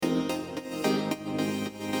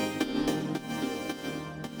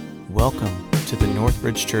Welcome to the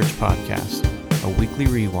Northbridge Church Podcast, a weekly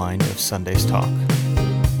rewind of Sunday's talk.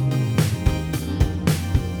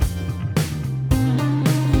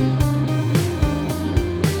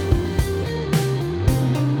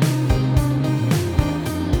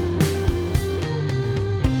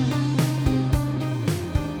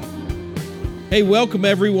 Hey, welcome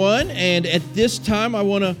everyone, and at this time I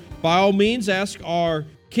want to, by all means, ask our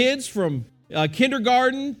kids from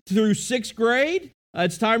kindergarten through 6th grade,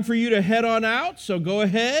 it's time for you to head on out, so go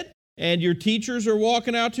ahead, and your teachers are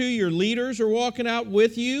walking out to you, your leaders are walking out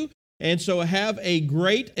with you, and so have a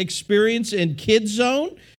great experience in Kids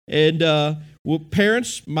Zone, and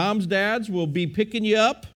parents, moms, dads will be picking you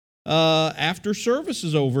up after service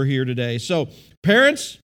is over here today. So,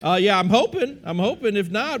 parents, I'm hoping. If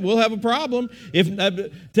not, we'll have a problem.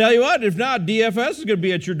 Tell you what, if not, DFS is going to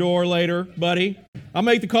be at your door later, buddy. I'll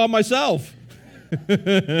make the call myself.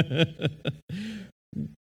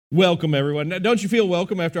 Welcome, everyone. Now, don't you feel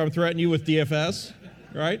welcome after I'm threatening you with DFS,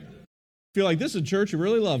 right? Feel like this is a church that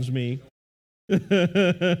really loves me. Hey,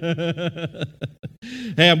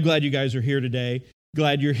 I'm glad you guys are here today.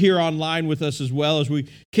 Glad you're here online with us as well as we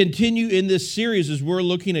continue in this series as we're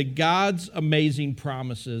looking at God's amazing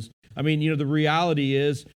promises. I mean, the reality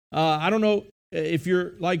is, I don't know if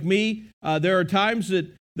you're like me, there are times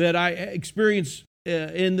that I experience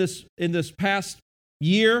in this past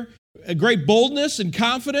year a great boldness and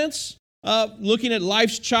confidence, looking at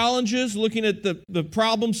life's challenges, looking at the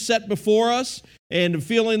problems set before us, and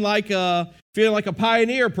feeling like a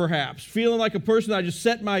pioneer, perhaps, feeling like a person I just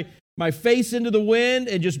set my face into the wind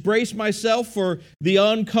and just brace myself for the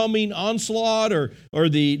oncoming onslaught or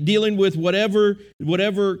the dealing with whatever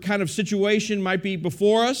kind of situation might be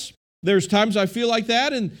before us. There's times I feel like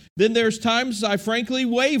that, and then there's times I frankly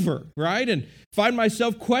waver, right? And find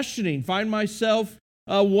myself questioning, find myself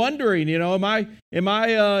wondering, am I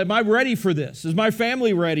ready for this? Is my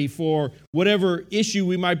family ready for whatever issue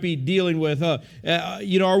we might be dealing with?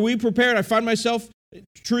 Are we prepared? I find myself,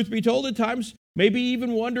 truth be told, at times maybe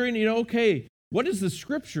even wondering, okay, what do the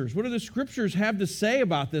Scriptures have to say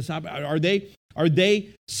about this? Are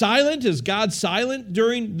they silent? Is God silent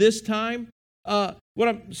during this time? What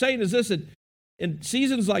I'm saying is this, that in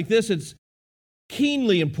seasons like this, it's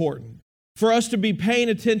keenly important for us to be paying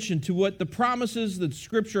attention to what the promises that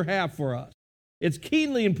Scripture have for us. It's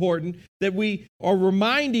keenly important that we are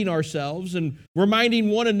reminding ourselves and reminding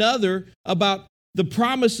one another about the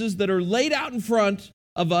promises that are laid out in front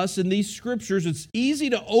of us in these Scriptures. It's easy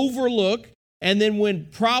to overlook, and then when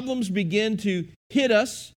problems begin to hit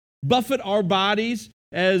us, buffet our bodies,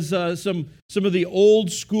 as some of the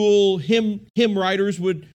old school hymn writers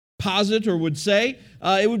would posit or would say,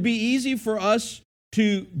 it would be easy for us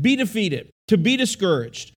to be defeated, to be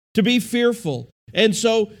discouraged, to be fearful. And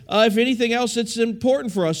so, if anything else, it's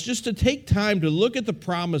important for us just to take time to look at the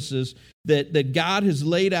promises that God has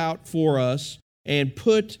laid out for us and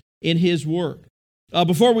put in His Word.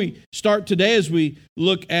 Before we start today, as we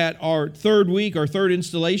look at our third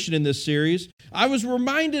installation in this series, I was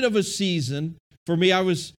reminded of a season. For me, I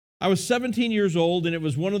was 17 years old, and it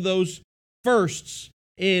was one of those firsts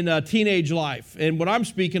in teenage life. And what I'm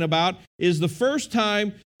speaking about is the first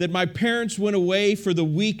time that my parents went away for the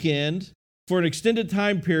weekend for an extended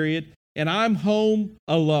time period, and I'm home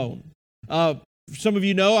alone. Some of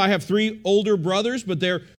you know I have 3 older brothers, but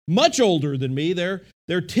they're much older than me. They're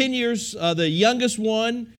 10 years, the youngest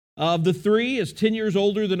one of the 3 is 10 years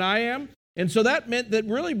older than I am. And so that meant that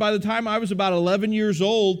really by the time I was about 11 years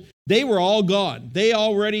old, they were all gone. They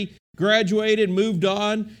already graduated, moved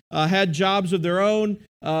on, had jobs of their own.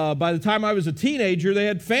 By the time I was a teenager, they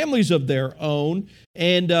had families of their own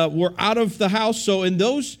and were out of the house. So in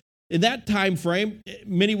that time frame,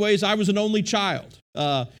 in many ways, I was an only child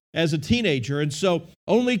as a teenager. And so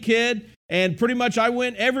only kid, and pretty much I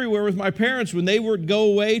went everywhere with my parents. When they would go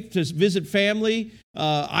away to visit family,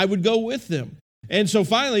 I would go with them. And so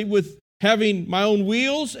finally, with having my own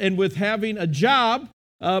wheels and with having a job,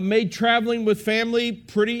 made traveling with family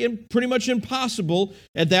pretty much impossible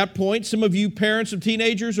at that point. Some of you parents of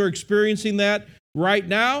teenagers are experiencing that right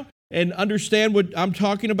now and understand what I'm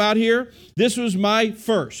talking about here. This was my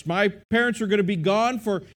first. My parents were going to be gone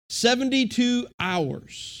for 72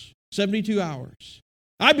 hours. 72 hours.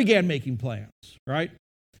 I began making plans, right?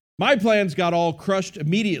 My plans got all crushed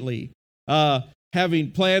immediately,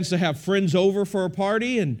 having plans to have friends over for a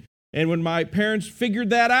party, and when my parents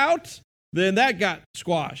figured that out, then that got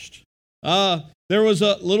squashed. There was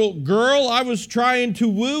a little girl I was trying to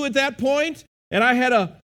woo at that point, and I had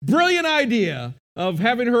a brilliant idea of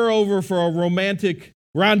having her over for a romantic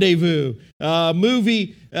rendezvous,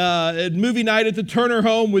 movie night at the Turner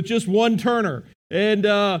home with just one Turner. And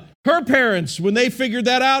her parents, when they figured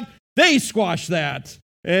that out, they squashed that.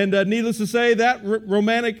 And needless to say, that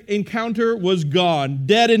romantic encounter was gone,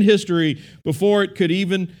 dead in history before it could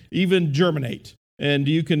even germinate. And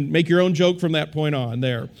you can make your own joke from that point on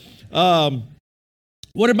there.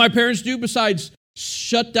 What did my parents do besides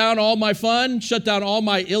shut down all my fun, shut down all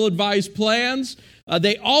my ill-advised plans?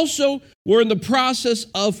 They also were in the process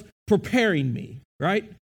of preparing me,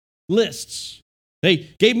 right? Lists.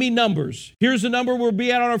 They gave me numbers. Here's the number we'll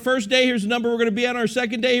be at on our first day. Here's the number we're going to be at on our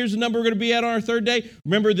second day. Here's the number we're going to be at on our third day.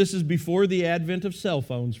 Remember, this is before the advent of cell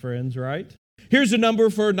phones, friends, right? Here's the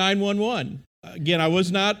number for 911. Again, I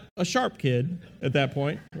was not a sharp kid at that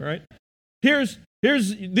point, right? Here's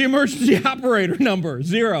the emergency operator number,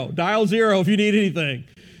 0. Dial 0 if you need anything.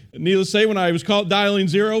 Needless to say, when I was dialing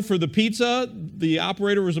 0 for the pizza, the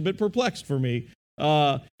operator was a bit perplexed for me.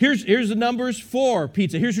 Here's the numbers for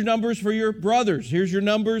pizza. Here's your numbers for your brothers. Here's your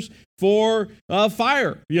numbers for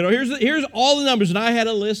fire. You know, here's all the numbers. And I had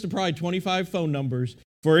a list of probably 25 phone numbers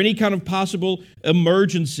for any kind of possible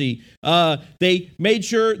emergency. They made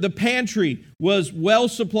sure the pantry was well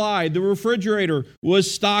supplied. The refrigerator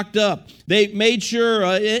was stocked up. They made sure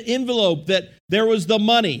envelope that there was the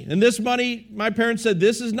money. And this money, my parents said,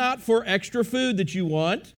 this is not for extra food that you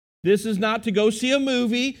want. This is not to go see a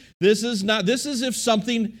movie. This is if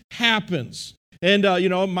something happens. And,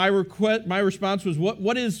 my response was,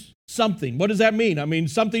 what is something? What does that mean? I mean,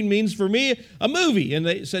 something means for me a movie. And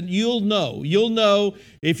they said, you'll know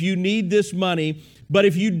if you need this money. But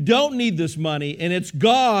if you don't need this money and it's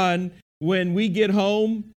gone when we get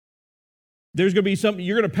home, there's going to be something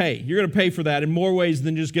you're going to pay. You're going to pay for that in more ways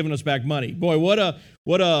than just giving us back money. Boy,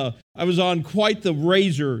 I was on quite the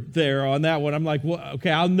razor there on that one. I'm like, well,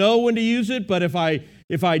 okay, I'll know when to use it, but if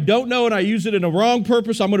I don't know and I use it in a wrong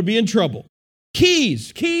purpose, I'm going to be in trouble.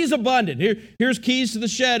 Keys abundant. Here's keys to the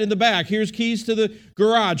shed in the back. Here's keys to the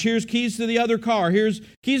garage. Here's keys to the other car. Here's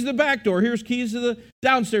keys to the back door. Here's keys to the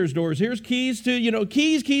downstairs doors. Here's keys to,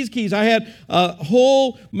 keys. I had a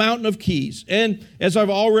whole mountain of keys. And as I've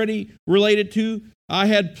already related to, I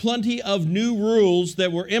had plenty of new rules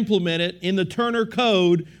that were implemented in the Turner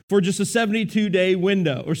Code for just a 72-day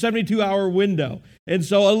window or 72-hour window. And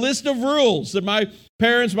so a list of rules that my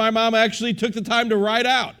mom actually took the time to write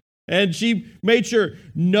out. And she made sure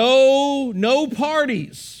no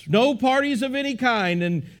parties of any kind.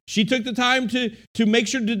 And she took the time to make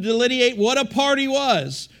sure to delineate what a party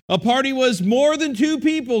was. A party was more than 2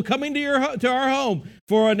 people coming to our home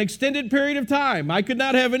for an extended period of time. I could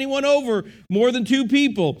not have anyone over more than 2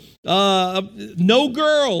 people. No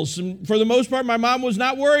girls. And for the most part, my mom was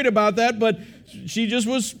not worried about that, but she just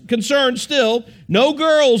was concerned still. No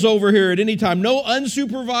girls over here at any time. No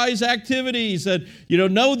unsupervised activities.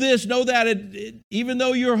 Know this, know that. Even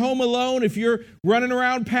though you're home alone, if you're running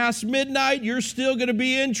around past midnight, you're still going to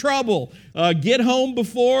be in trouble. Get home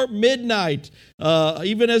before midnight,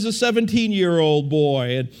 even as a 17-year-old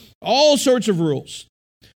boy. And all sorts of rules.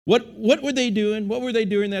 What were they doing? What were they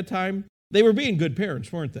doing that time? They were being good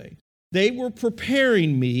parents, weren't they? They were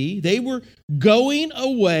preparing me. They were going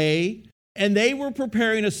away. And they were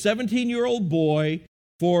preparing a 17-year-old boy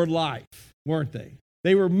for life, weren't they?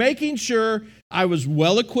 They were making sure I was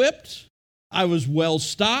well-equipped, I was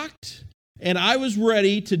well-stocked, and I was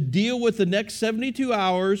ready to deal with the next 72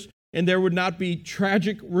 hours, and there would not be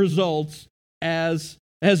tragic results as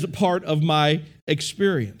a part of my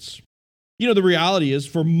experience. The reality is,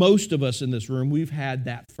 for most of us in this room, we've had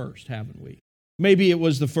that first, haven't we? Maybe it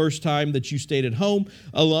was the first time that you stayed at home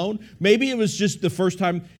alone. Maybe it was just the first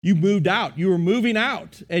time you moved out. You were moving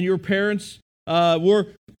out, and your parents were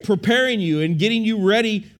preparing you and getting you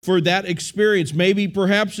ready for that experience. Maybe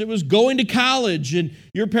perhaps it was going to college, and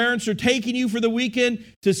your parents are taking you for the weekend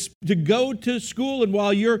to go to school, and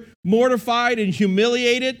while you're mortified and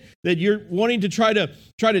humiliated that you're wanting to try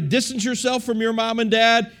to distance yourself from your mom and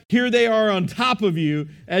dad, here they are on top of you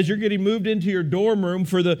as you're getting moved into your dorm room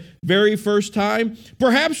for the very first time.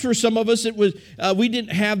 Perhaps for some of us it was we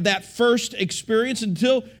didn't have that first experience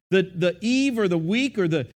until the eve or the week or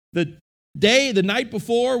the night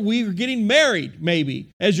before we were getting married,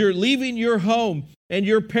 maybe, as you're leaving your home and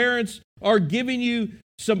your parents are giving you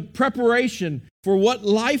some preparation for what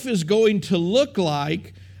life is going to look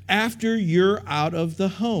like after you're out of the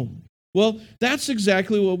home. Well, that's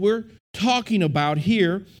exactly what we're talking about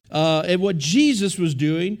here and what Jesus was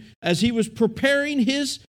doing as he was preparing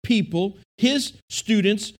his people, his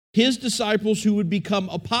students, his disciples who would become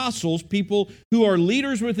apostles, people who are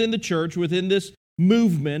leaders within the church, within this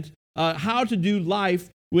movement, how to do life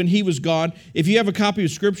when he was gone. If you have a copy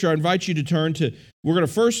of Scripture, I invite you to turn to, we're going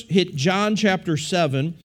to first hit John chapter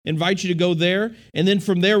 7, invite you to go there. And then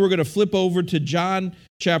from there, we're going to flip over to John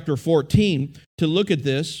chapter 14 to look at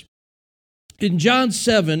this. In John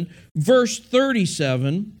 7, verse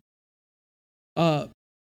 37,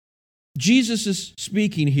 Jesus is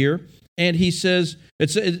speaking here, and he says,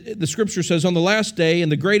 the scripture says, on the last day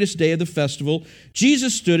and the greatest day of the festival,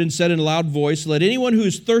 Jesus stood and said in a loud voice, let anyone who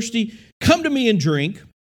is thirsty come to me and drink.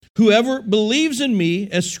 Whoever believes in me,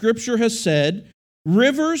 as scripture has said,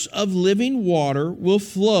 rivers of living water will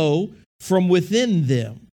flow from within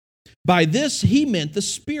them. By this he meant the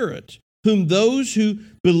Spirit, whom those who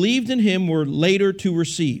believed in him were later to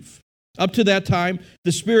receive. Up to that time,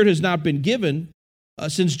 the Spirit has not been given,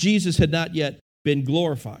 since Jesus had not yet been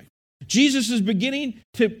glorified. Jesus is beginning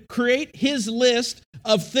to create his list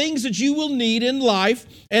of things that you will need in life.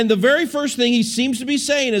 And the very first thing he seems to be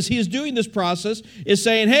saying as he is doing this process is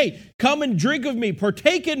saying, hey, come and drink of me,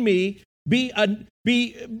 partake in me,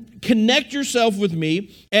 connect yourself with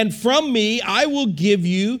me, and from me I will give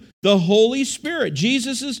you the Holy Spirit.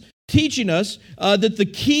 Jesus is teaching us that the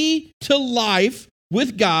key to life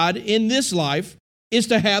with God in this life is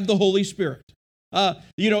to have the Holy Spirit.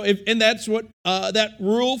 And that's what that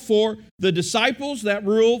rule for the disciples, that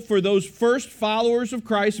rule for those first followers of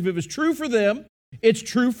Christ, if it was true for them, it's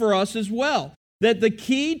true for us as well. That the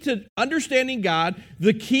key to understanding God,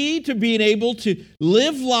 the key to being able to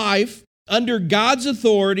live life under God's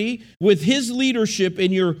authority with his leadership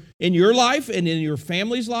in your life and in your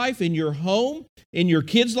family's life, in your home, in your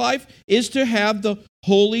kids' life, is to have the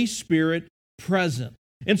Holy Spirit present.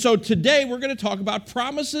 And so today we're going to talk about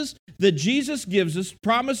promises that Jesus gives us,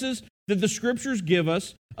 promises that the scriptures give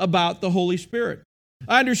us about the Holy Spirit.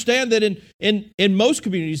 I understand that in most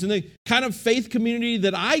communities, in the kind of faith community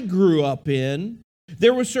that I grew up in,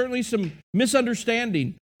 there was certainly some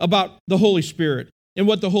misunderstanding about the Holy Spirit and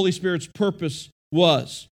what the Holy Spirit's purpose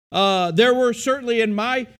was. There were certainly in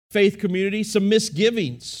my faith community some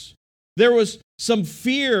misgivings. There was some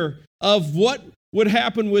fear of what would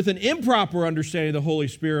happen with an improper understanding of the Holy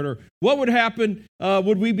Spirit, or what would happen,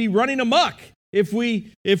 would we be running amok if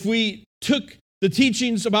we took the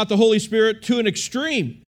teachings about the Holy Spirit to an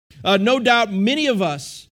extreme. No doubt many of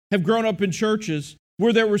us have grown up in churches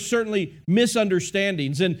where there were certainly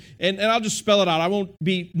misunderstandings, and I'll just spell it out. I won't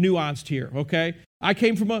be nuanced here, okay? I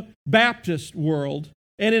came from a Baptist world,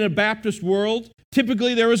 and in a Baptist world,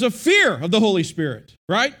 typically there was a fear of the Holy Spirit,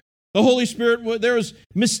 right? The Holy Spirit, there was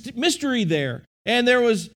mystery there. And there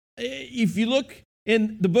was, if you look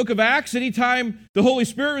in the book of Acts, anytime the Holy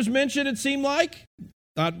Spirit was mentioned, it seemed like,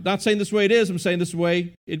 not saying this the way it is, I'm saying this the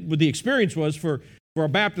way the experience was for a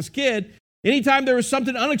Baptist kid, anytime there was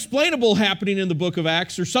something unexplainable happening in the book of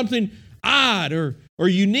Acts, or something odd or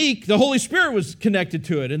unique, the Holy Spirit was connected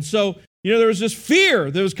to it. And so, there was this fear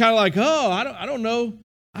that was kind of like, I don't know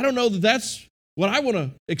that that's what I want to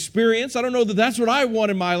experience. I don't know that that's what I want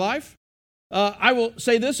in my life. I will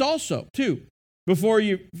say this also, too. Before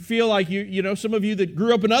you feel like some of you that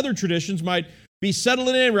grew up in other traditions might be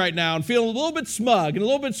settling in right now and feeling a little bit smug and a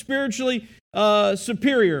little bit spiritually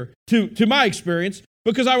superior to my experience,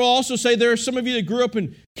 because I will also say there are some of you that grew up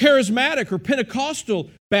in charismatic or Pentecostal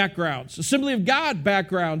backgrounds, Assembly of God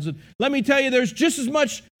backgrounds, and let me tell you, there's just as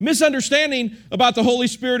much misunderstanding about the Holy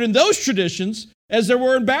Spirit in those traditions as there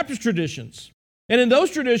were in Baptist traditions. And in those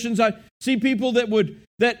traditions, I see people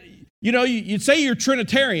you'd say you're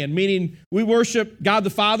Trinitarian, meaning we worship God the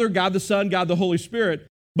Father, God the Son, God the Holy Spirit.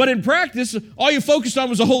 But in practice, all you focused on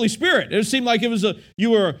was the Holy Spirit. It seemed like you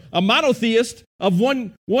were a monotheist of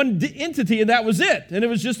one entity, and that was it. And it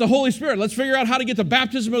was just the Holy Spirit. Let's figure out how to get the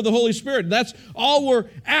baptism of the Holy Spirit. And that's all we're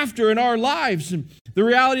after in our lives. And the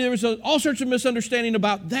reality, there was all sorts of misunderstanding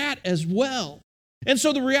about that as well. And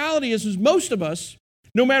so the reality is most of us,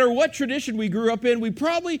 no matter what tradition we grew up in, we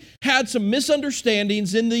probably had some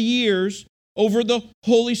misunderstandings in the years over the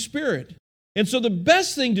Holy Spirit. And so the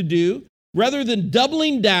best thing to do, rather than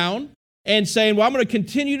doubling down and saying, well, I'm going to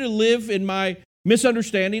continue to live in my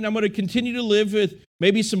misunderstanding, I'm going to continue to live with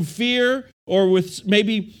maybe some fear or with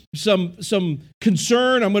maybe some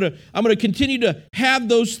concern, I'm going to continue to have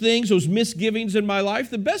those things, those misgivings in my life,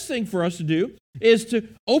 the best thing for us to do is to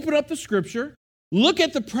open up the Scripture, look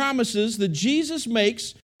at the promises that Jesus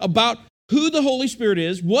makes about who the Holy Spirit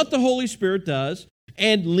is, what the Holy Spirit does,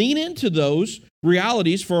 and lean into those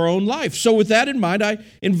realities for our own life. So with that in mind, I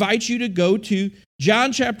invite you to go to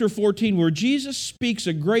John chapter 14, where Jesus speaks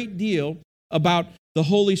a great deal about the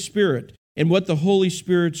Holy Spirit and what the Holy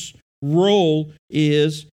Spirit's role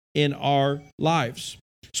is in our lives.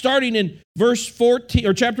 Starting in verse 14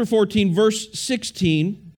 or chapter 14, verse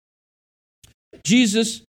 16,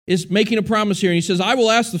 Jesus is making a promise here, and he says, I will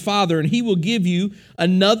ask the Father, and he will give you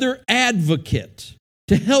another advocate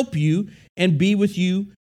to help you and be with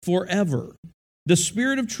you forever. The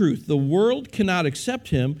Spirit of truth, the world cannot accept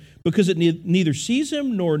him because it neither sees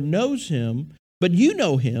him nor knows him, but you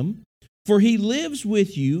know him, for he lives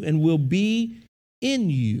with you and will be in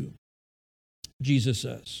you. Jesus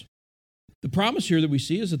says. The promise here that we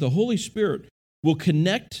see is that the Holy Spirit will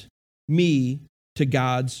connect me to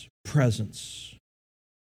God's presence.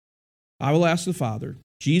 I will ask the Father.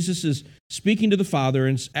 Jesus is speaking to the Father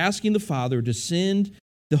and asking the Father to send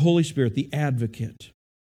the Holy Spirit, the advocate,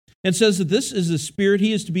 and says that this is the Spirit,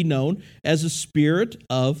 he is to be known as a Spirit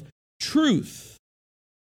of truth.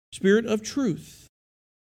 Spirit of truth.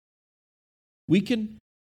 We can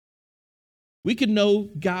know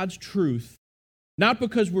God's truth, not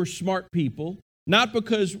because we're smart people, not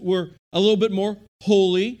because we're a little bit more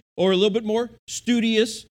holy or a little bit more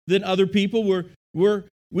studious than other people.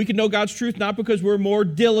 We can know God's truth not because we're more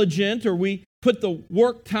diligent or we put the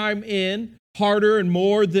work time in harder and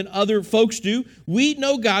more than other folks do. We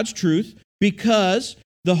know God's truth because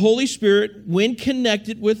the Holy Spirit, when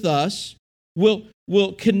connected with us,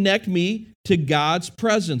 will connect me to God's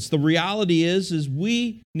presence. The reality is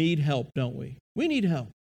we need help, don't we? We need help.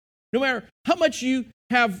 No matter how much you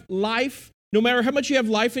have life, no matter how much you have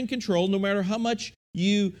life in control, no matter how much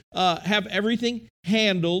you have everything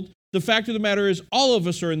handled, the fact of the matter is all of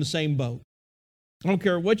us are in the same boat. I don't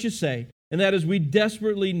care what you say, and that is we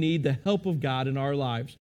desperately need the help of God in our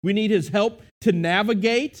lives. We need his help to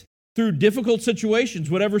navigate through difficult situations,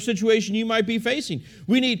 whatever situation you might be facing.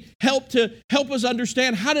 We need help to help us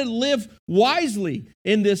understand how to live wisely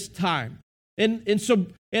in this time. And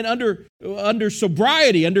under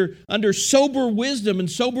sobriety, under sober wisdom and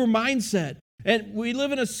sober mindset. And we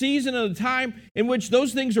live in a season of a time in which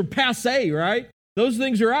those things are passé, right? Those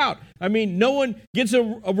things are out. I mean, no one gets a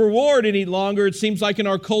reward any longer, it seems like in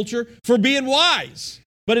our culture, for being wise.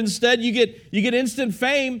 But instead, you get instant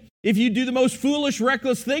fame if you do the most foolish,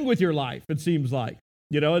 reckless thing with your life, it seems like.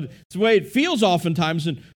 You know, it's the way it feels oftentimes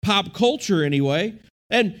in pop culture anyway.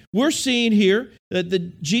 And we're seeing here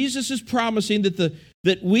that Jesus is promising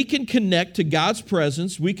that we can connect to God's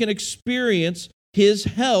presence, we can experience his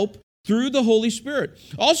help through the Holy Spirit.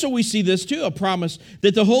 Also, we see this too, a promise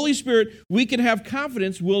that the Holy Spirit, we can have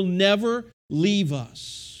confidence, will never leave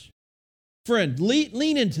us. Friend,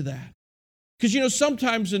 lean into that. Because,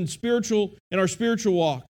 sometimes in our spiritual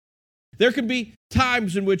walk, there can be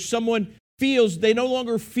times in which someone feels they no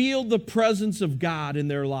longer feel the presence of God in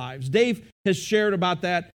their lives. Dave has shared about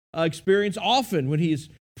that experience often when he's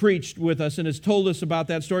preached with us and has told us about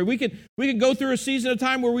that story. We can go through a season of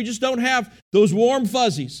time where we just don't have those warm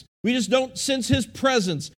fuzzies. We just don't sense his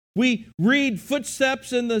presence. We read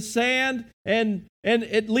footsteps in the sand and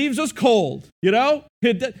it leaves us cold, we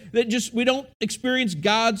don't experience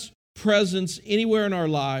God's presence anywhere in our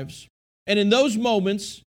lives. And in those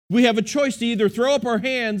moments, we have a choice to either throw up our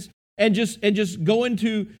hands and just go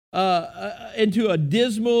into a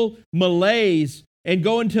dismal malaise and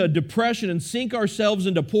go into a depression and sink ourselves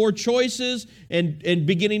into poor choices and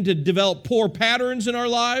beginning to develop poor patterns in our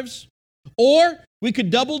lives. Or we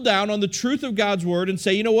could double down on the truth of God's word and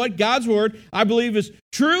say, you know what, God's word I believe is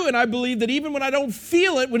true, and I believe that even when I don't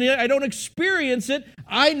feel it, when I don't experience it,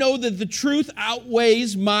 I know that the truth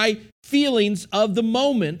outweighs my feelings of the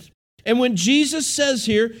moment. And when Jesus says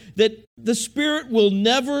here that the Spirit will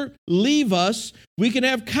never leave us, we can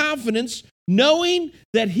have confidence knowing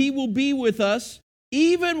that he will be with us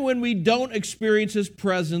even when we don't experience his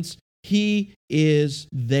presence. He is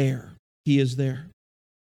there. He is there.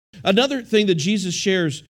 Another thing that Jesus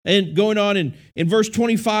shares, and going on in verse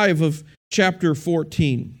 25 of chapter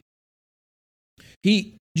 14,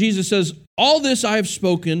 Jesus says, all this I have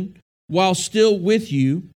spoken while still with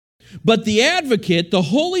you, but the advocate, the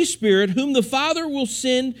Holy Spirit, whom the Father will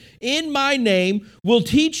send in my name, will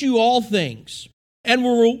teach you all things and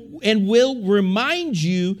will remind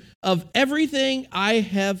you of everything I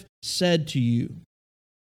have said to you.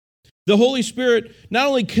 The Holy Spirit not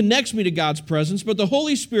only connects me to God's presence, but the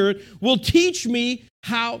Holy Spirit will teach me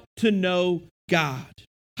how to know God.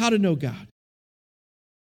 How to know God.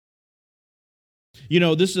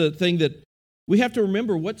 This is a thing that we have to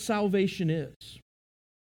remember what salvation is.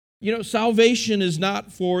 Salvation is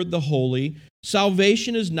not for the holy.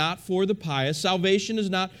 Salvation is not for the pious. Salvation is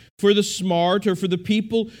not for the smart or for the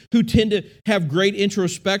people who tend to have great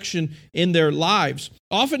introspection in their lives.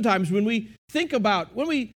 Oftentimes when we think of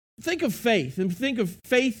faith and think of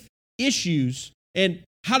faith issues and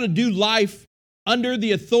how to do life under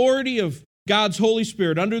the authority of God's Holy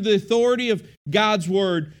Spirit, under the authority of God's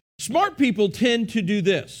Word, smart people tend to do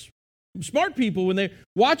this. Smart people, when they're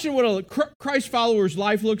watching what a Christ follower's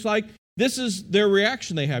life looks like, this is their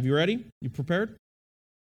reaction they have. You ready? You prepared?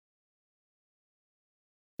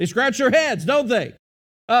 They scratch their heads, don't they?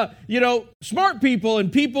 Smart people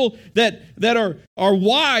and people that are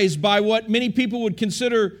wise by what many people would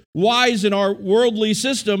consider wise in our worldly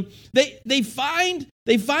system, they find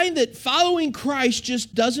that following Christ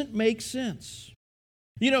just doesn't make sense.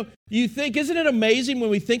 You think, isn't it amazing when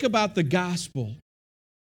we think about the gospel?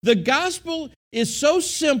 The gospel is so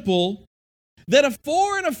simple that a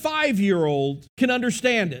 4 and a 5-year-old can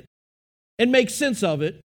understand it and make sense of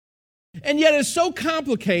it. And yet it's so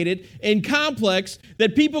complicated and complex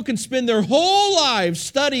that people can spend their whole lives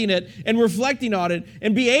studying it and reflecting on it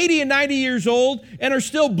and be 80 and 90 years old and are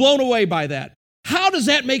still blown away by that. How does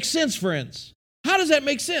that make sense, friends? How does that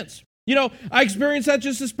make sense? I experienced that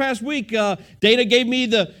just this past week. Dana gave me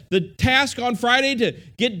the task on Friday to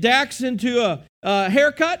get Dax into a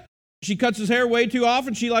haircut. She cuts his hair way too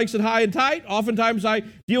often. She likes it high and tight. Oftentimes I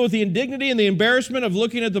deal with the indignity and the embarrassment of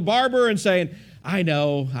looking at the barber and saying, I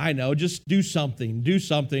know, just do something.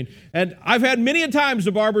 And I've had many a times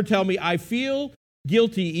the barber tell me, I feel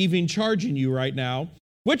guilty even charging you right now,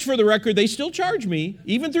 which for the record, they still charge me.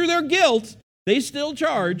 Even through their guilt, they still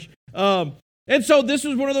charge. And so this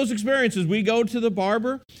was one of those experiences. We go to the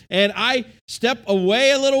barber, and I step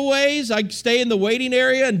away a little ways. I stay in the waiting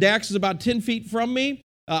area, and Dax is about 10 feet from me.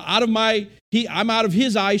 I'm out of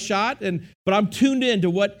his eye shot, but I'm tuned in to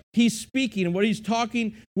what he's speaking and what he's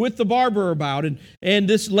talking with the barber about. And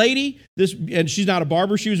this lady, and she's not a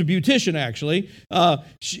barber, she was a beautician actually.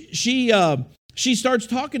 She starts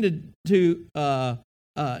talking to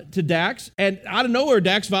Dax, and out of nowhere,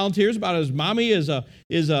 Dax volunteers about his mommy is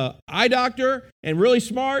a eye doctor and really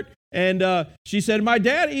smart. And she said, "My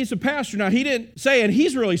dad, he's a pastor." Now he didn't say, and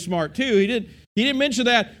he's really smart too. He didn't mention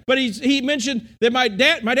that, but he mentioned that my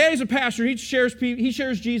daddy's a pastor. He shares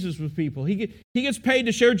Jesus with people. He gets paid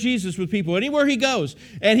to share Jesus with people anywhere he goes.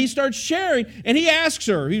 And he starts sharing, and he asks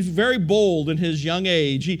her. He's very bold in his young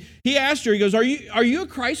age. He asked her. He goes, "Are you a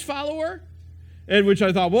Christ follower?" And which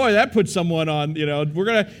I thought, boy, that puts someone on. We're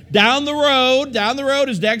gonna down the road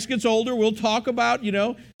as Dax gets older, we'll talk about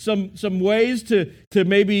some ways to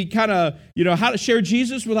maybe kind of how to share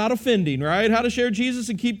Jesus without offending, right? How to share Jesus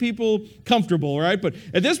and keep people comfortable, right? But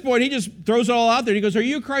at this point, he just throws it all out there. He goes, "Are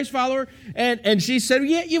you a Christ follower?" And she said,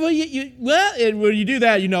 "Yeah, well." And when you do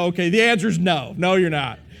that, okay, the answer is no. No, you're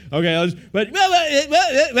not. Okay, but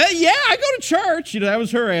yeah, I go to church. That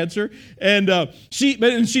was her answer, and she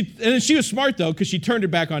was smart though, because she turned it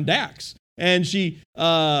back on Dax, and she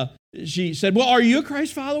said, "Well, are you a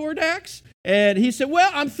Christ follower, Dax?" And he said,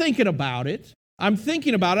 "Well, I'm thinking about it. I'm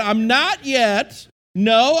not yet.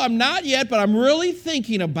 No, I'm not yet, but I'm really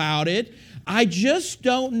thinking about it. I just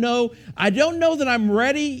don't know. I don't know that I'm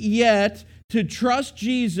ready yet to trust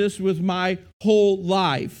Jesus with my whole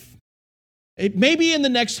life. Maybe in the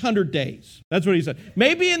next 100 days. That's what he said.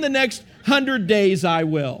 Maybe in the next 100 days I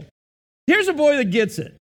will." Here's a boy that gets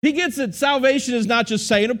it. He gets it. Salvation is not just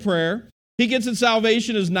saying a prayer. He gets it.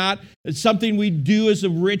 Salvation is not something we do as a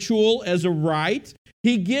ritual, as a rite.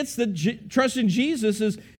 He gets that trusting Jesus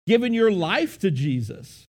is giving your life to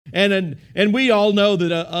Jesus. And we all know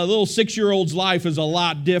that a little 6-year-old's life is a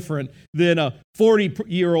lot different than a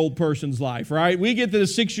 40-year-old person's life, right? We get that a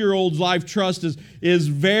 6-year-old's life trust is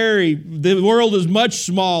the world is much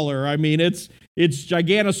smaller. I mean, it's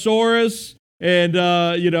Giganosaurus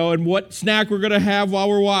and what snack we're going to have while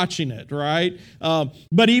we're watching it, right?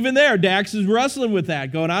 But even there, Dax is wrestling with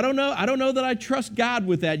that, going, I don't know that I trust God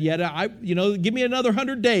with that yet. Give me another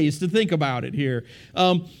 100 days to think about it here.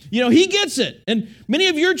 He gets it, and many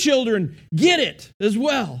of your children get it as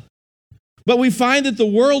well. But we find that the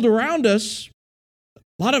world around us,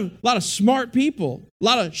 a lot of smart people, a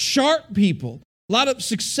lot of sharp people, a lot of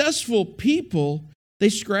successful people, they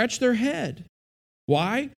scratch their head.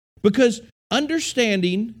 Why? Because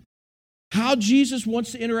understanding how Jesus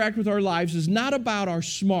wants to interact with our lives is not about our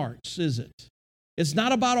smarts, is it? It's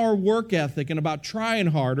not about our work ethic and about trying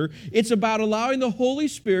harder. It's about allowing the Holy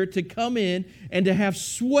Spirit to come in and to have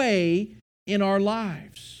sway in our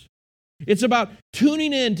lives. It's about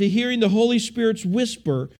tuning in to hearing the Holy Spirit's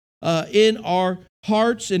whisper in our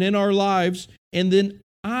hearts and in our lives, and then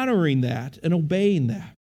honoring that and obeying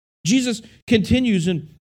that. Jesus continues in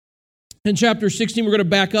chapter 16. We're going to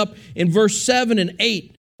back up in verse 7 and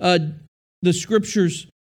 8. The scriptures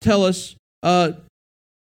tell us,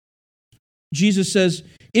 Jesus says,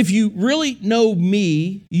 "If you really know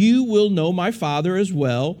me, you will know my Father as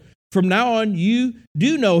well. From now on, you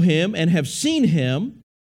do know him and have seen him."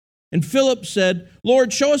 And Philip said,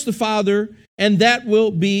 "Lord, show us the Father, and that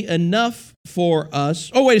will be enough for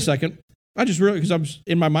us." Oh, wait a second. I just realized, because I'm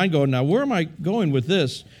in my mind going, now, where am I going with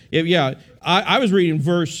this? I was reading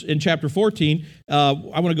verse in chapter 14. I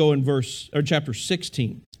want to go in chapter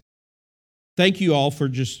 16. thank you all for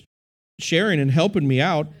just sharing and helping me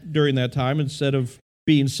out during that time instead of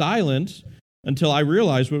being silent until I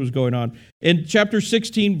realized what was going on. In chapter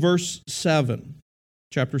 16, verse 7,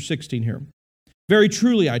 chapter 16 here. Very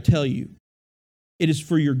truly, I tell you, it is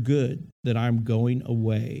for your good that I'm going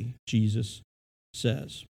away, Jesus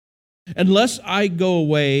says. Unless I go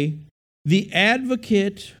away, the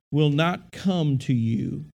advocate will not come to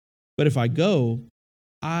you. But if I go,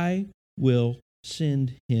 I will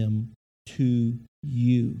send him to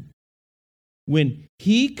you. When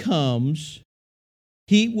he comes,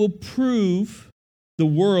 he will prove the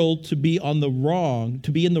world to be in the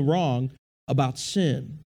wrong about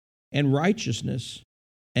sin and righteousness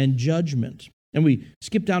and judgment. And we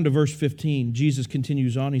skip down to verse 15. Jesus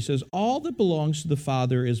continues on. He says, all that belongs to the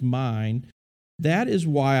Father is mine. That is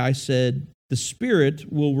why I said, the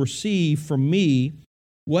Spirit will receive from me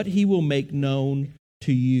what he will make known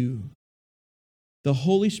to you. The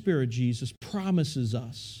Holy Spirit, Jesus, promises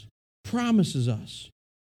us,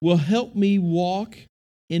 will help me walk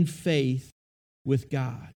in faith with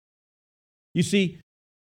God. You see,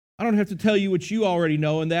 I don't have to tell you what you already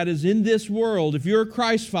know, and that is in this world, if you're a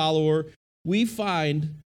Christ follower, we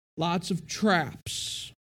find lots of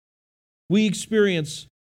traps. We experience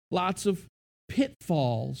lots of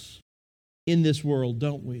pitfalls in this world,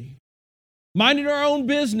 don't we? Minding our own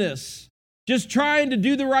business, just trying to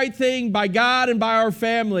do the right thing by God and by our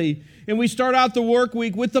family. And we start out the work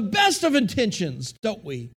week with the best of intentions, don't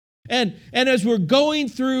we? And as we're going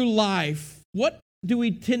through life, what do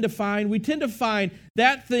we tend to find? We tend to find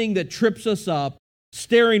that thing that trips us up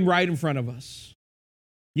staring right in front of us.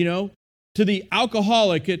 You know, to the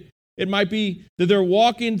alcoholic, it might be that they're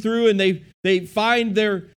walking through and they find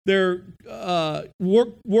their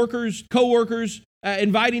co-workers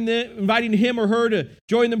inviting him or her to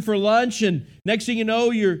join them for lunch, and next thing you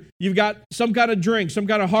know, you've got some kind of drink, some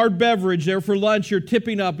kind of hard beverage there for lunch. You're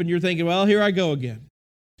tipping up and you're thinking, well, here I go again.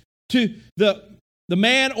 To the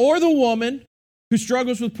man or the woman who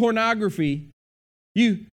struggles with pornography,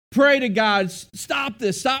 you pray to God, stop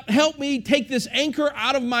this, help me take this anchor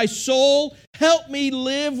out of my soul, help me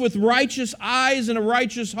live with righteous eyes and a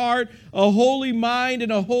righteous heart, a holy mind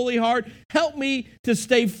and a holy heart, help me to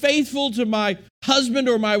stay faithful to my husband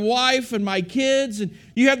or my wife and my kids. And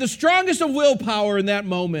you have the strongest of willpower in that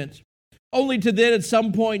moment, only to then at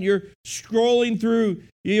some point you're scrolling through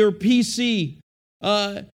your PC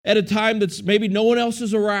at a time that's maybe no one else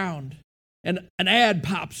is around, and an ad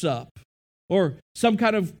pops up, or some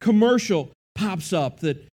kind of commercial pops up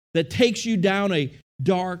that takes you down a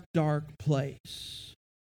dark, dark place.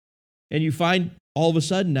 And you find all of a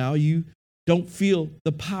sudden now you don't feel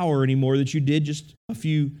the power anymore that you did just a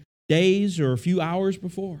few days or a few hours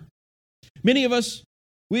before. Many of us,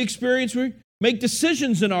 we make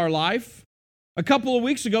decisions in our life. A couple of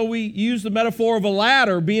weeks ago, we used the metaphor of a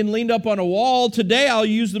ladder being leaned up on a wall. Today, I'll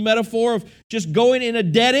use the metaphor of just going in a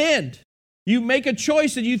dead end. You make a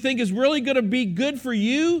choice that you think is really going to be good for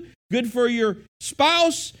you, good for your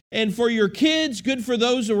spouse, and for your kids, good for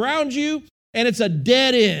those around you, and it's a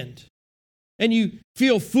dead end. And you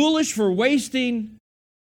feel foolish for wasting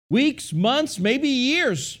weeks, months, maybe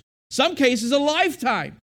years, some cases a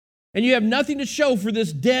lifetime, and you have nothing to show for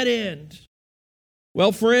this dead end.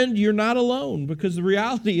 Well, friend, you're not alone, because the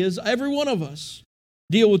reality is every one of us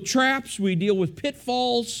deal with traps, we deal with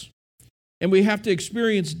pitfalls, and we have to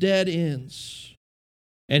experience dead ends.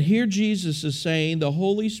 And here Jesus is saying the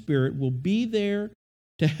Holy Spirit will be there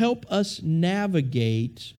to help us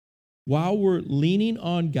navigate while we're leaning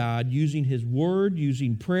on God, using His Word,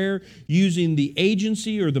 using prayer, using the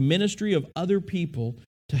agency or the ministry of other people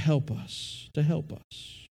to help us,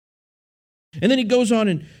 And then he goes on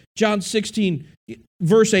in John 16,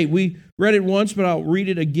 verse 8. We read it once, but I'll read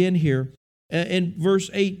it again here. In verse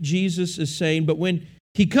 8, Jesus is saying, but when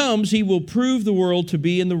He comes, He will prove the world to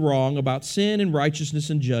be in the wrong about sin and righteousness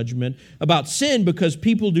and judgment, about sin because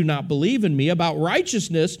people do not believe in me, about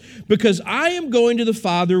righteousness because I am going to the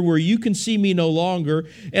Father where you can see me no longer,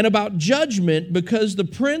 and about judgment because the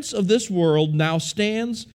prince of this world now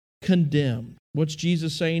stands condemned. What's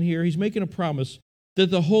Jesus saying here? He's making a promise that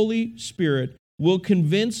the Holy Spirit will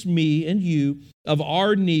convince me and you of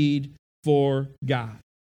our need for God.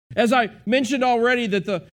 As I mentioned already, that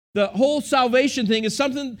the whole salvation thing is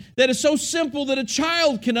something that is so simple that a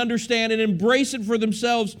child can understand and embrace it for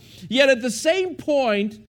themselves. Yet at the same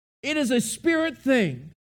point, it is a spirit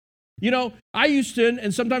thing. You know, I used to,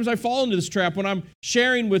 and sometimes I fall into this trap when I'm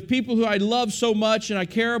sharing with people who I love so much and I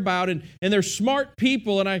care about, and they're smart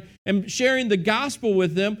people, and I am sharing the gospel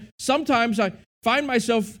with them. Sometimes I find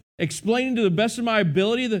myself explaining to the best of my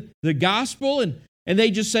ability the gospel, and they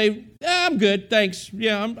just say, I'm good, thanks.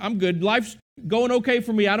 Yeah, I'm good. Life's going okay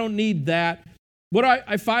for me. I don't need that. What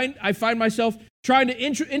I find myself trying to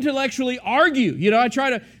intellectually argue. I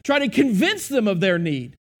try to convince them of their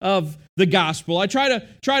need of the gospel. I try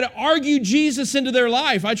to argue Jesus into their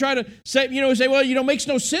life. I try to say, well, it makes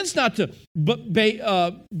no sense not to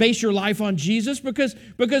base your life on Jesus because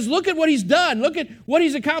look at what he's done. Look at what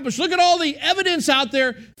he's accomplished. Look at all the evidence out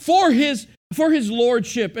there for his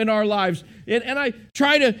lordship in our lives. And I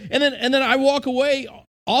try to, and then I walk away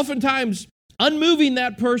oftentimes unmoving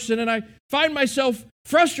that person, and I find myself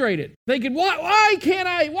frustrated, thinking, why can't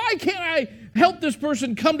I help this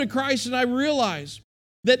person come to Christ? And I realize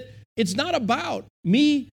that it's not about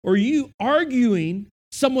me or you arguing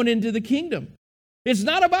someone into the kingdom. It's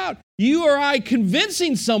not about you or I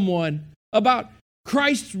convincing someone about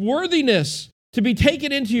Christ's worthiness to be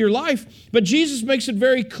taken into your life. But Jesus makes it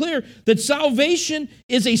very clear that salvation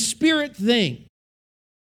is a spirit thing.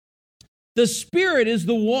 The Spirit is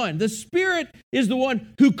the one. The Spirit is the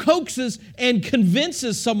one who coaxes and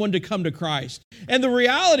convinces someone to come to Christ. And the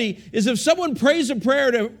reality is if someone prays a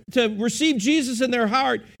prayer to receive Jesus in their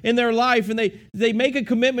heart, in their life, and they make a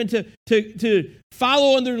commitment to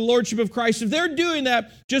follow under the lordship of Christ, if they're doing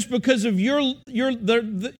that just because of your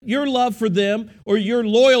love for them or your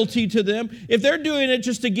loyalty to them, if they're doing it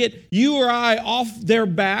just to get you or I off their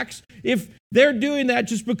backs, if they're doing that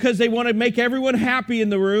just because they want to make everyone happy in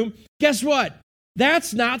the room, guess what?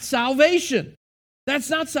 That's not salvation. That's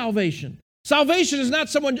not salvation. Salvation is not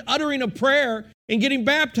someone uttering a prayer and getting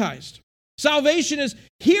baptized. Salvation is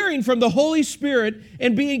hearing from the Holy Spirit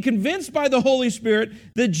and being convinced by the Holy Spirit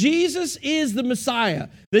that Jesus is the Messiah,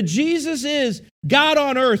 that Jesus is God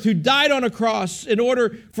on earth who died on a cross in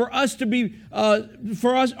order for us to be,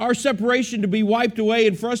 our separation to be wiped away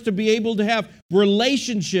and for us to be able to have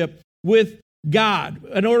relationship with God,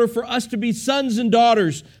 in order for us to be sons and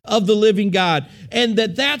daughters of the living God. And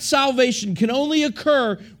that salvation can only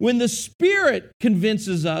occur when the Spirit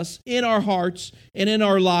convinces us in our hearts and in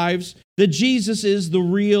our lives that Jesus is the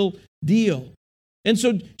real deal. And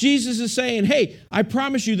so Jesus is saying, hey, I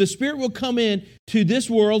promise you the Spirit will come in to this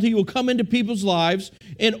world. He will come into people's lives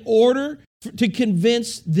in order to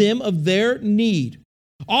convince them of their need.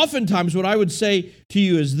 Oftentimes what I would say to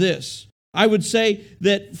you is this. I would say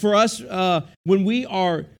that for us, when we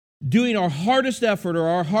are doing our hardest effort or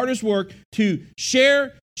our hardest work to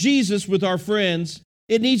share Jesus with our friends,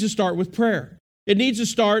 it needs to start with prayer. It needs to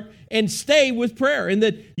start and stay with prayer. And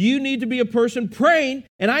that you need to be a person praying,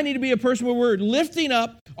 and I need to be a person where we're lifting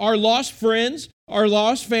up our lost friends, our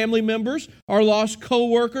lost family members, our lost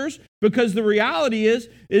co-workers, because the reality is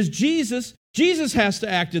Jesus has to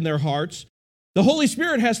act in their hearts. The Holy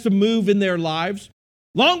Spirit has to move in their lives.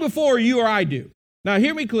 Long before you or I do. Now,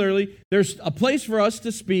 hear me clearly. There's a place for us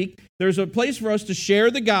to speak. There's a place for us to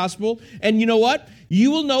share the gospel. And you know what?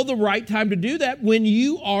 You will know the right time to do that when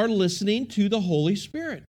you are listening to the Holy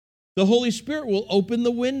Spirit. The Holy Spirit will open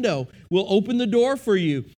the window, will open the door for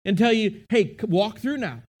you and tell you, hey, walk through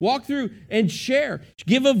now. Walk through and share.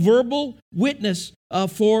 Give a verbal witness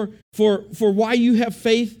for why you have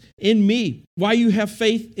faith in me, why you have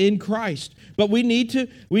faith in Christ. But we need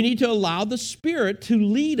to allow the Spirit to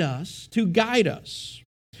lead us, to guide us.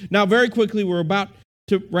 Now, very quickly, we're about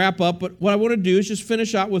to wrap up, but what I want to do is just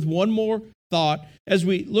finish out with one more thought. As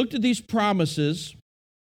we looked at these promises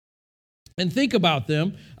and think about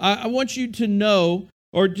them, I want you to know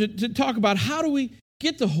or to talk about how do we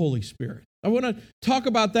get the Holy Spirit. I want to talk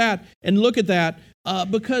about that and look at that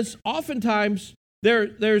because oftentimes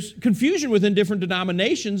there's confusion within different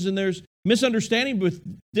denominations and there's misunderstanding with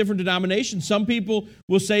different denominations. Some people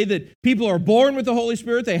will say that people are born with the Holy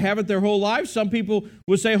Spirit. They have it their whole lives. Some people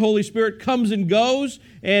will say Holy Spirit comes and goes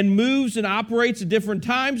and moves and operates at different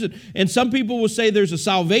times. And some people will say there's a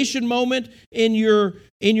salvation moment in your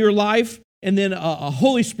life and then a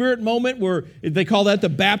Holy Spirit moment where they call that the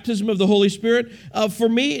baptism of the Holy Spirit. For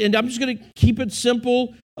me, and I'm just going to keep it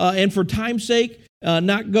simple and for time's sake,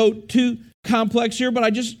 not go too complex here, but I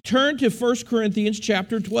just turn to 1 Corinthians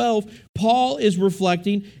chapter 12. Paul is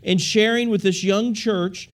reflecting and sharing with this young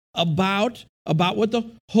church about what the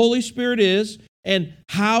Holy Spirit is and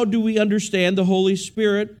how do we understand the Holy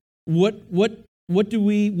Spirit. When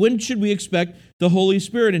should we expect the Holy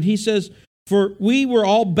Spirit? And he says, for we were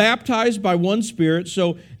all baptized by one Spirit,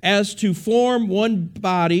 so as to form one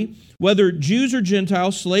body, whether Jews or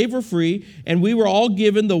Gentiles, slave or free, and we were all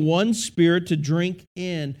given the one Spirit to drink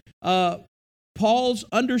in. Paul's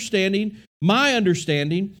understanding, my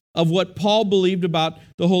understanding of what Paul believed about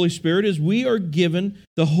the Holy Spirit is we are given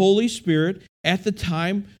the Holy Spirit at the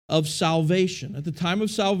time of salvation. At the time of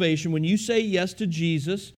salvation, when you say yes to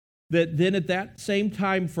Jesus, that then at that same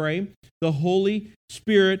time frame, the Holy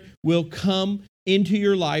Spirit will come into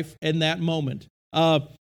your life in that moment.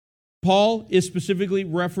 Paul is specifically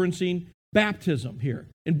referencing baptism here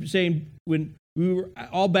and saying when we were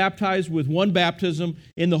all baptized with one baptism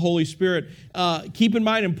in the Holy Spirit. Keep in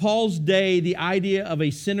mind, in Paul's day, the idea of a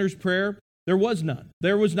sinner's prayer, there was none.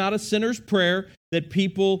 There was not a sinner's prayer that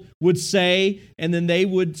people would say, and then they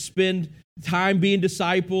would spend time being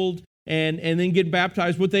discipled and then get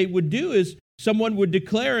baptized. What they would do is someone would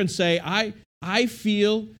declare and say, I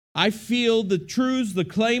feel the truths, the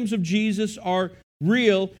claims of Jesus are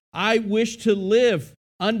real. I wish to live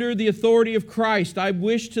under the authority of Christ. I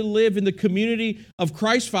wish to live in the community of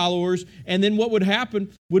Christ followers. And then what would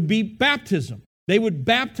happen would be baptism. They would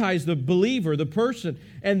baptize the believer, the person.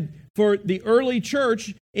 And for the early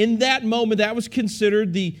church, in that moment, that was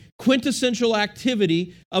considered the quintessential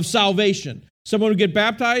activity of salvation. Someone would get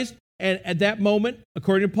baptized, and at that moment,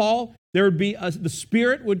 according to Paul, there would be the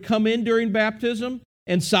Spirit would come in during baptism,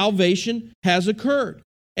 and salvation has occurred.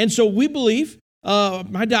 And so we believe,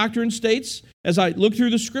 my doctrine states, as I look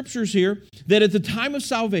through the scriptures here, that at the time of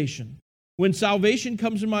salvation, when salvation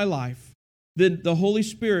comes in my life, then the Holy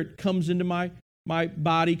Spirit comes into my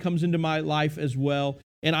body, comes into my life as well,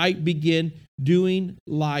 and I begin doing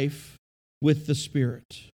life with the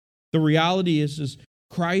Spirit. The reality is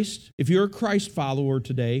Christ, if you're a Christ follower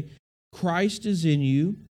today, Christ is in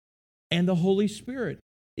you, and the Holy Spirit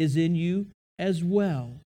is in you as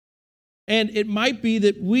well. And it might be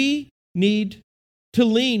that we need to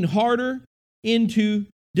lean harder into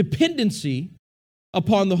dependency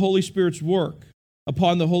upon the Holy Spirit's work,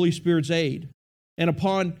 upon the Holy Spirit's aid, and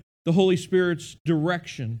upon the Holy Spirit's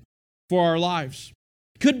direction for our lives.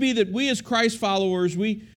 Could be that we as Christ followers,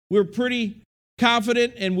 we're pretty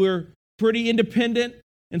confident and we're pretty independent,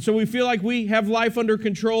 and so we feel like we have life under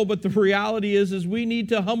control, but the reality is we need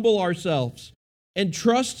to humble ourselves and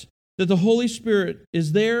trust that the Holy Spirit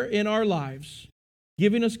is there in our lives,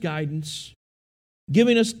 giving us guidance,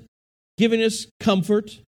 giving us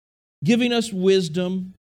comfort, giving us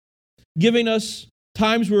wisdom, giving us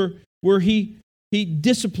times where He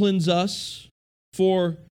disciplines us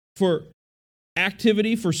for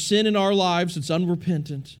activity, for sin in our lives that's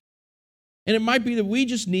unrepentant. And it might be that we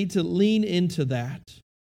just need to lean into that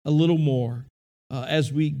a little more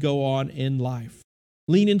as we go on in life.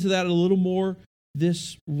 Lean into that a little more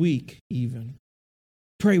this week even.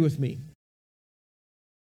 Pray with me.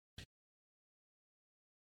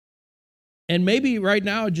 And maybe right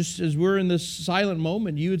now, just as we're in this silent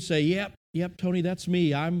moment, you would say, yep, Tony, that's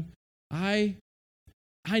me. I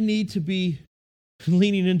need to be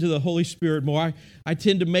leaning into the Holy Spirit more. I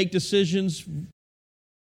tend to make decisions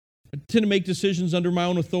under my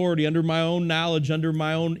own authority, under my own knowledge, under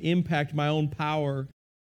my own impact, my own power.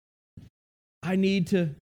 I need to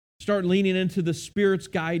start leaning into the Spirit's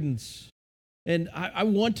guidance. And I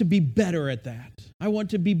want to be better at that. I want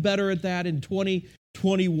to be better at that in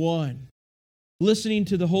 2021. Listening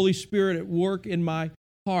to the Holy Spirit at work in my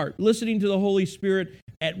heart. Listening to the Holy Spirit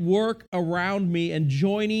at work around me and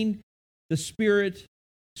joining with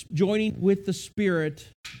the Spirit,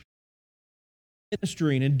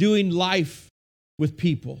 ministering and doing life with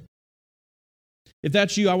people. If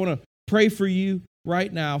that's you, I want to pray for you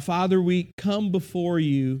right now. Father, we come before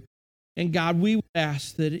you, and God, we would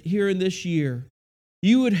ask that here in this year,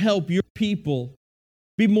 you would help your people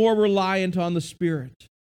be more reliant on the Spirit.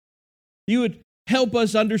 You would help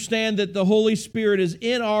us understand that the Holy Spirit is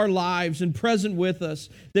in our lives and present with us,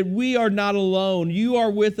 that we are not alone. You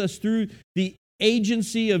are with us through the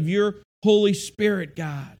agency of your Holy Spirit,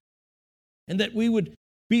 God. And that we would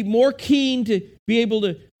be more keen to be able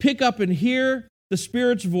to pick up and hear the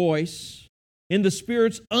Spirit's voice in the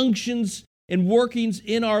Spirit's unctions and workings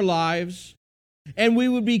in our lives. And we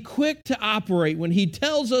would be quick to operate when He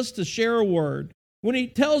tells us to share a word, when He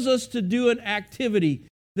tells us to do an activity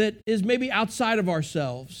that is maybe outside of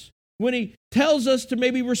ourselves, when He tells us to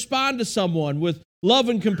maybe respond to someone with love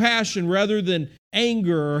and compassion rather than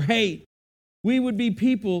anger or hate. We would be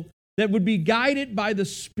people that would be guided by the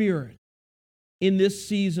Spirit in this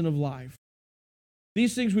season of life.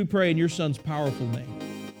 These things we pray in your Son's powerful name.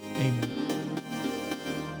 Amen.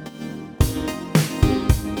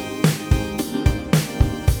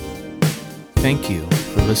 Thank you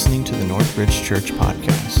for listening to the Northbridge Church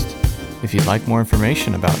podcast. If you'd like more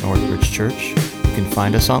information about Northbridge Church, you can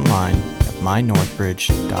find us online at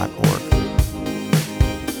mynorthbridge.org.